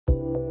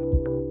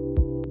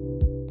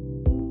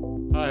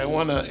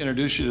want to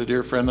introduce you to a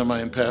dear friend of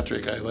mine,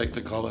 Patrick. I like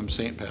to call him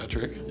St.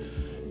 Patrick.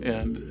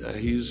 And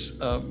he's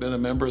been a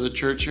member of the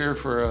church here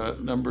for a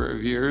number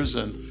of years.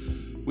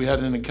 And we had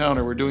an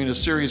encounter. We're doing a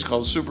series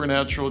called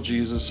Supernatural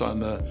Jesus on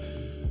the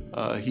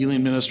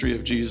healing ministry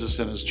of Jesus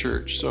and his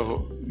church.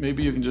 So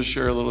maybe you can just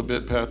share a little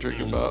bit, Patrick,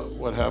 about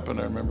what happened.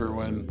 I remember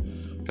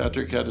when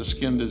Patrick had a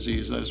skin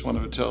disease, and I just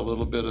wanted to tell a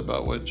little bit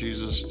about what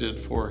Jesus did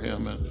for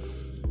him. And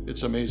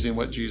it's amazing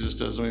what Jesus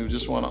does, and we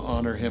just want to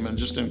honor him and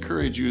just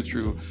encourage you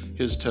through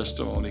his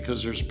testimony,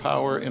 because there's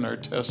power in our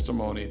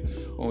testimony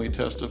when we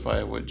testify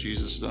of what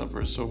Jesus done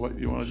for us. So what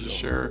you want to just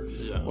share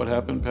what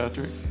happened,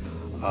 Patrick?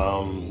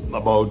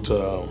 About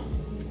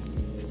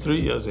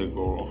 3 years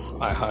ago,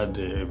 I had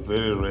a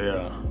very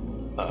rare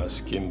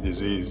skin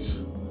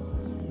disease.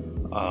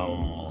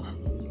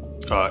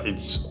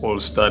 It's all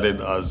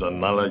started as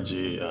an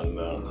allergy, and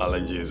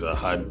allergies are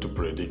hard to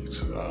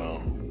predict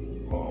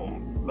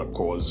the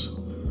cause.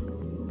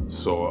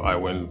 So I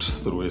went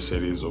through a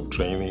series of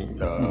training,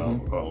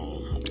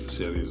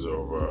 series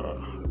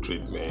of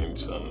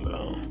treatments, and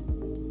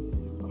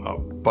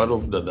part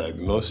of the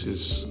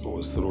diagnosis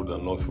was through the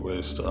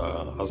Northwest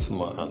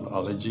Asthma and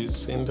Allergies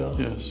Center,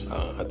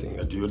 I think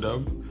at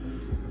UW,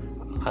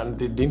 and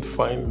they didn't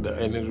find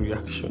any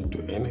reaction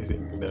to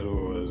anything. That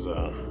was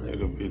a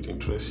little bit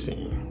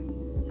interesting.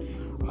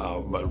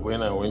 But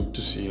when I went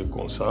to see a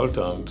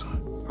consultant,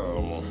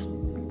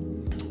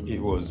 he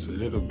was a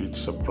little bit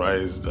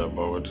surprised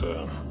about,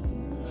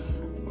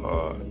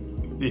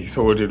 he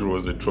thought it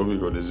was a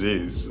tropical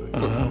disease,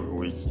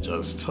 which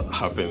just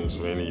happens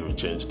when you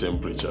change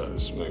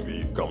temperatures, maybe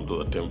you come to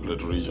the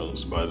temperate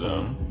regions, but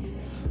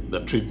the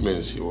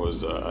treatments he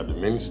was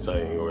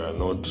administering were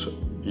not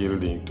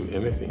yielding to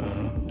anything.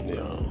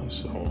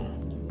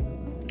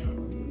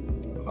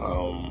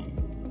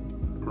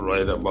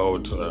 Right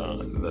about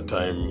the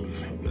time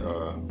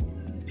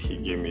he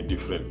gave me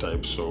different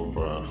types of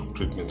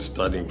treatments,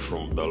 starting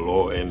from the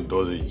low-end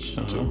dosage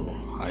to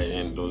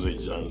high-end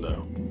dosage, and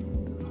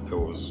there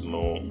was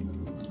no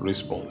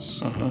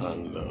response.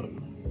 And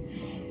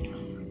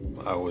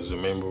I was a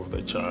member of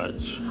the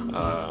church.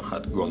 I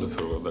had gone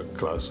through the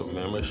class of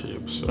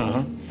membership. So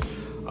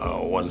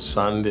one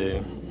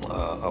Sunday,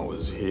 I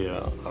was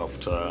here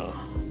after,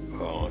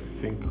 I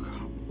think,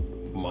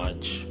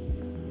 March.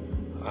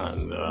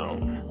 And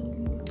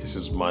this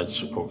is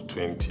March of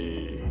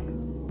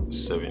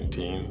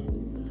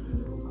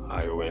 2017.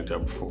 I went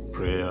up for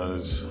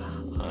prayers,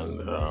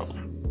 and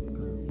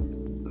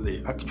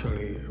they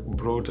actually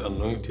brought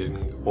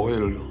anointing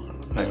oil,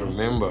 I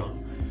remember,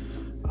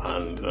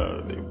 and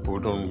they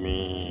put on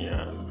me,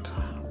 and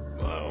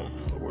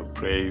we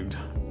prayed,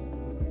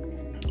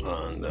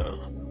 and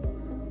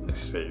they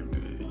said,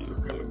 you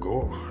can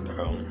go.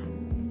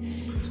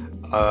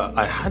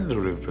 I had the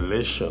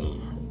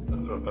revelation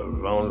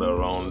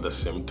around the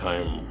same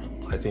time.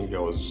 I think I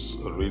was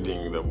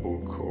reading the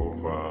book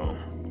of,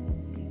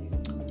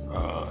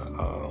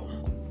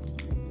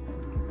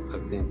 I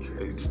think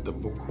it's the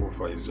book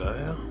of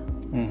Isaiah,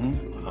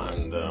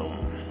 and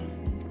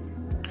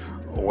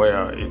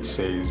where it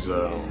says,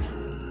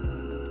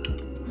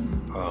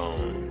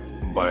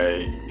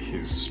 by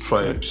his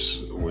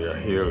stripes we are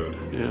healed.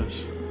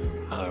 Yes.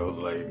 And I was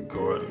like,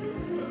 God,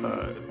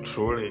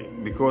 truly,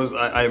 because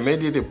I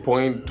made it a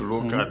point to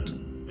look at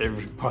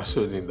every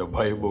person in the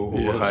Bible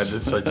who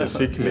had such a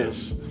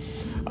sickness.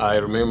 I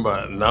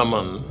remember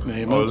Naaman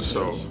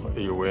also.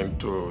 He went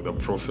to the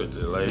prophet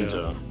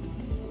Elijah,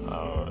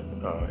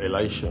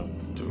 Elisha,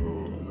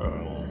 to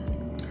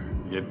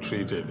get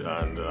treated.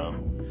 And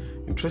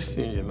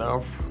interesting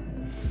enough,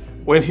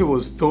 when he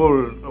was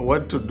told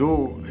what to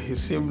do, he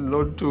seemed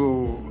not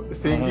to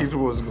think it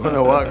was going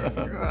to work.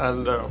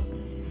 And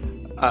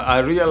I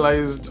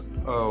realized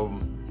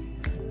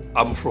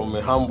I'm from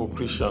a humble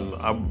Christian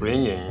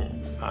upbringing,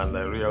 and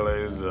I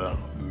realized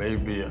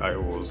maybe I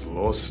was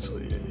lost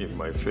in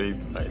my faith.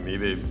 I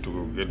needed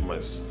to get my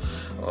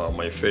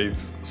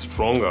faith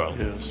stronger.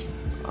 Yes.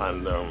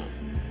 And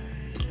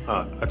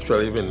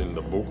actually, even in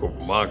the book of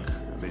Mark,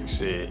 they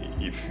say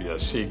if you are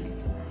sick,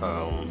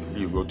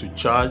 you go to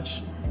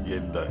church,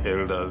 get the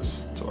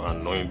elders to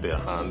anoint their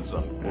hands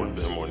and put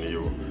them on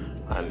you,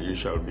 and you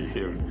shall be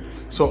healed.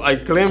 So I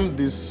claimed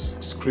these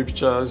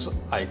scriptures.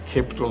 I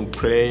kept on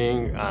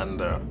praying,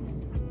 and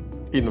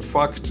in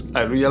fact,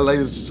 I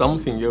realized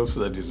something else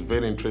that is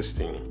very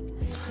interesting.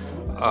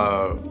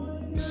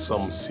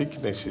 Some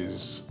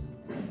sicknesses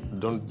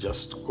don't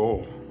just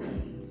go.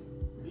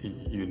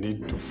 You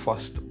need to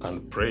fast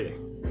and pray.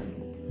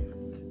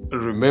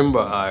 Remember,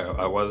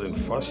 I wasn't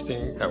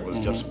fasting, I was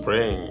just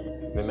praying.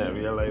 Then I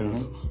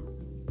realized,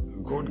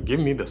 God, give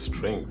me the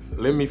strength.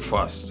 Let me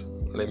fast.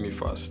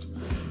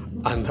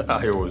 And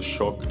I was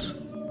shocked.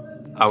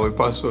 I'm a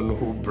person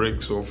who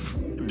breaks off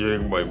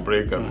during my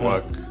break at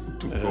work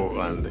to go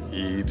and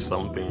eat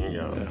something,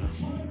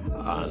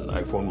 and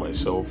I found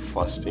myself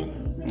fasting.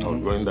 I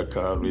would go in the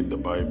car, read the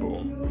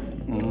Bible,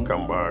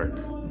 come back,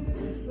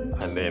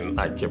 and then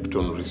I kept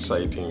on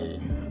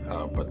reciting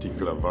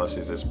particular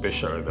verses,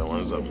 especially the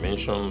ones I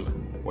mentioned,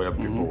 where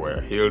people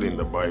were healed in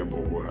the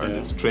Bible who had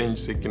a strange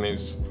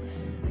sickness.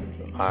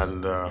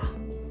 And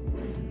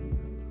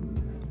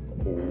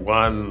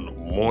one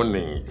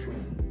morning,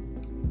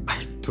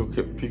 I took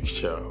a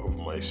picture of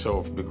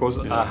myself because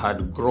I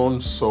had grown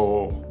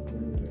so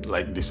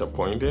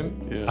disappointed.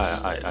 Yes.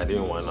 I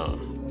didn't want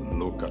to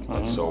look at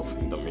myself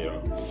in the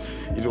mirror.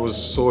 It was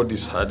so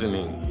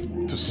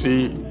disheartening to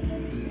see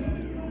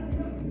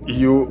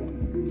you.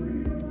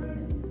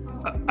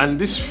 And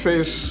this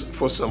face,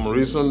 for some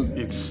reason,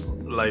 it's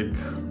like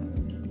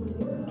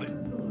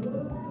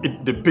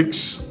it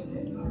depicts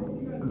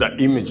the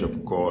image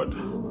of God.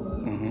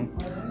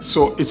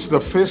 So it's the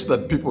face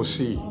that people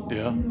see.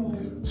 Yeah.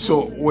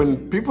 So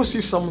when people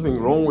see something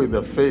wrong with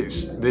the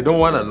face, they don't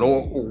want to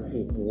know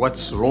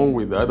what's wrong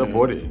with the other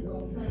body.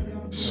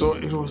 So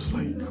it was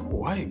like,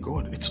 why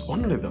God? It's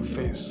only the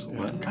face.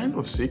 What kind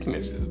of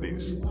sickness is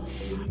this?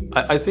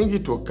 I think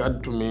it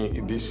occurred to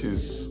me, this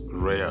is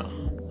rare.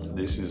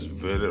 This is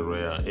very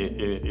rare.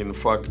 In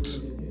fact,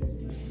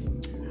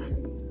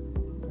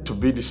 to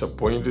be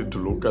disappointed to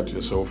look at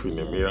yourself in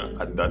a mirror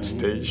at that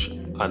stage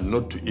and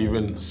not to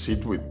even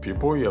sit with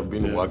people you have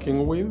been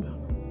working with.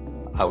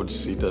 I would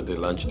sit at the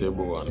lunch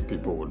table and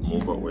people would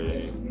move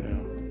away.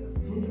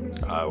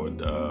 I would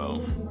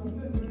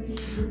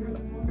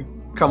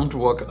come to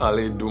work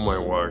early, do my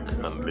work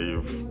and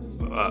leave.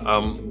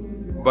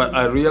 But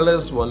I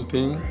realized one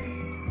thing: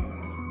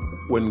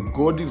 when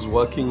God is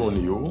working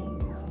on you,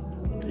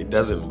 it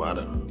doesn't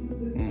matter.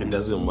 It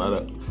doesn't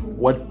matter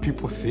what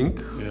people think,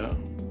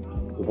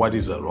 what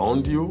is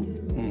around you.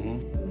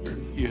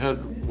 You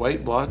had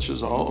white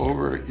blotches all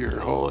over your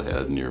whole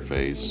head and your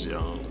face.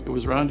 Yeah. It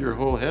was around your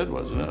whole head,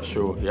 wasn't it?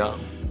 Sure, yeah.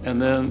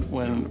 And then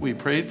when we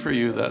prayed for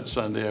you that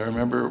Sunday, I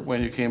remember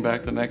when you came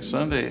back the next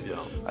Sunday,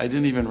 I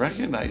didn't even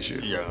recognize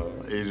you. Yeah,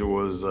 it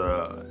was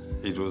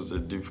a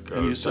difficult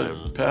And you said,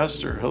 time.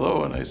 Pastor,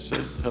 hello. And I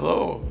said,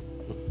 hello.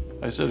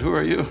 I said, who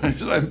are you? And he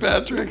said, I'm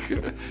Patrick.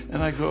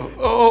 And I go,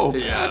 oh,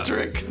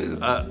 Patrick.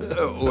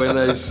 When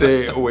I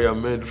say we are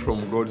made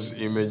from God's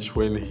image,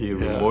 when He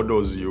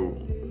remodels you,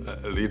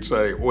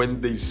 literally,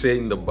 when they say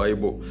in the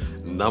Bible,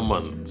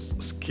 Naaman's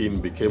skin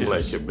became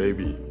like a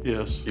baby.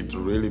 Yes. It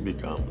really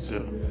becomes.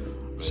 Yeah.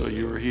 So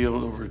you were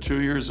healed over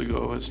 2 years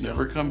ago. It's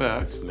never come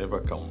back. It's never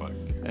come back.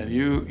 And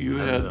you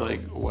had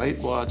like white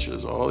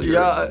blotches all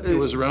your, it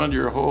was around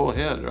your whole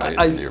head, right?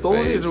 I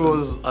thought it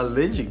was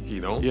allergic,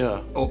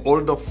 Yeah. All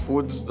the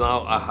foods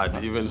now I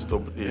had even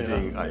stopped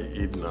eating, I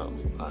eat now,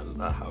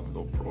 and I have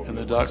no problem. And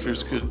the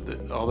doctors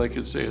all they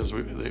could say is,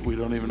 we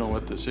don't even know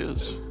what this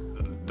is.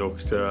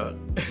 Doctor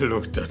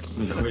looked at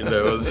me when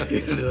I was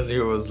healed and he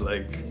was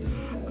like,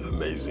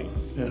 amazing,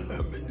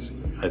 amazing.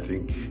 I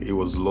think he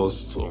was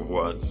lost of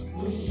words.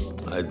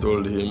 I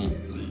told him,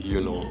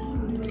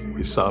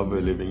 we serve a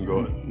living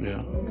God.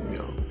 Yeah.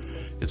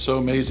 It's so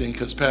amazing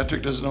because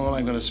Patrick doesn't know what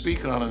I'm going to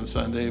speak on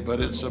Sunday, but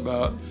it's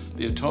about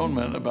the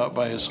atonement, about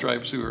by his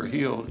stripes we were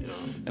healed,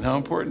 and how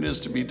important it is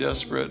to be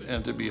desperate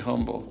and to be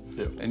humble.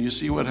 And you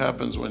see what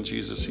happens when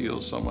Jesus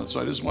heals someone.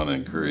 So I just want to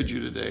encourage you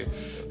today,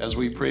 as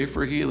we pray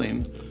for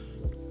healing.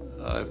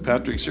 If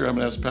Patrick's here, I'm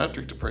going to ask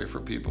Patrick to pray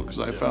for people, because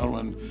I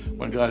found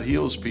when God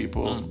heals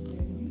people,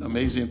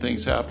 amazing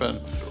things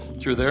happen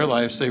through their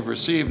lives they've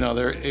received. Now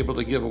they're able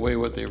to give away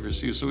what they've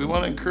received. So we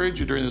want to encourage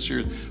you during this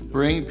year,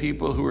 bring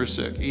people who are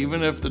sick,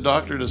 even if the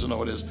doctor doesn't know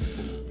what it is.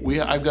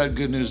 I've got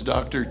good news.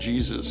 Dr.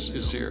 Jesus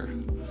is here.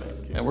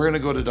 And we're going to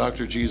go to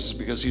Dr. Jesus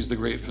because he's the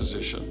great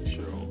physician.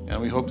 Sure. And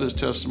we hope this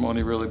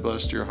testimony really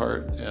blessed your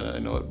heart. And I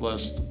know it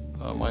blessed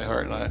my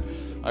heart. And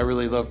I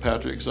really love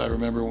Patrick, because I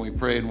remember when we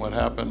prayed and what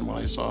happened when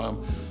I saw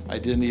him. I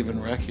didn't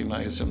even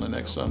recognize him the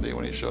next Sunday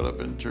when he showed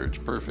up in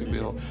church perfectly.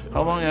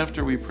 How long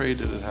after we prayed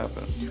did it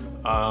happen?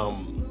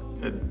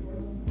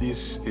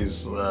 This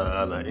is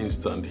an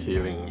instant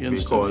healing.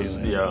 Because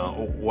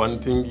one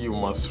thing you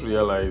must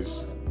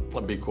realize,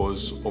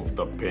 because of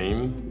the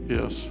pain.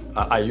 Yes.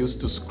 I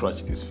used to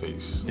scratch his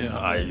face. Yeah.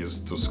 I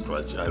used to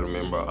scratch. I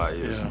remember I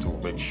used to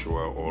make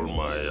sure all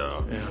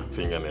my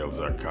fingernails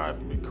are cut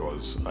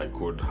because I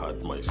could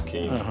hurt my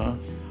skin.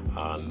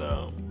 And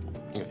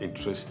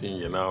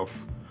interesting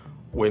enough,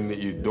 when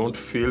you don't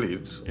feel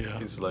it,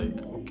 it's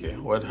like, okay,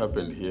 what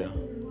happened here?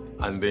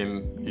 And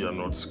then you're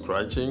not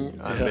scratching,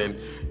 and then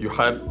you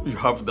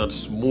have that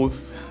smooth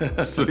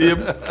slip.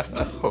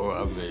 Oh,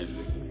 amazing.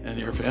 And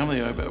your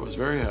family, I bet, was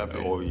very happy.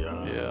 Oh,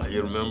 yeah.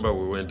 You remember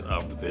we went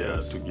up there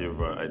to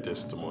give a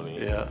testimony.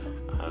 Yeah.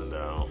 And,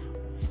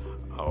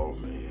 oh,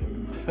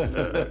 man.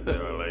 They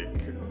were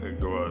like,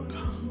 God.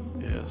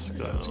 Yes,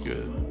 God's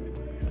good.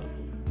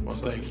 Well,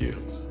 thank you.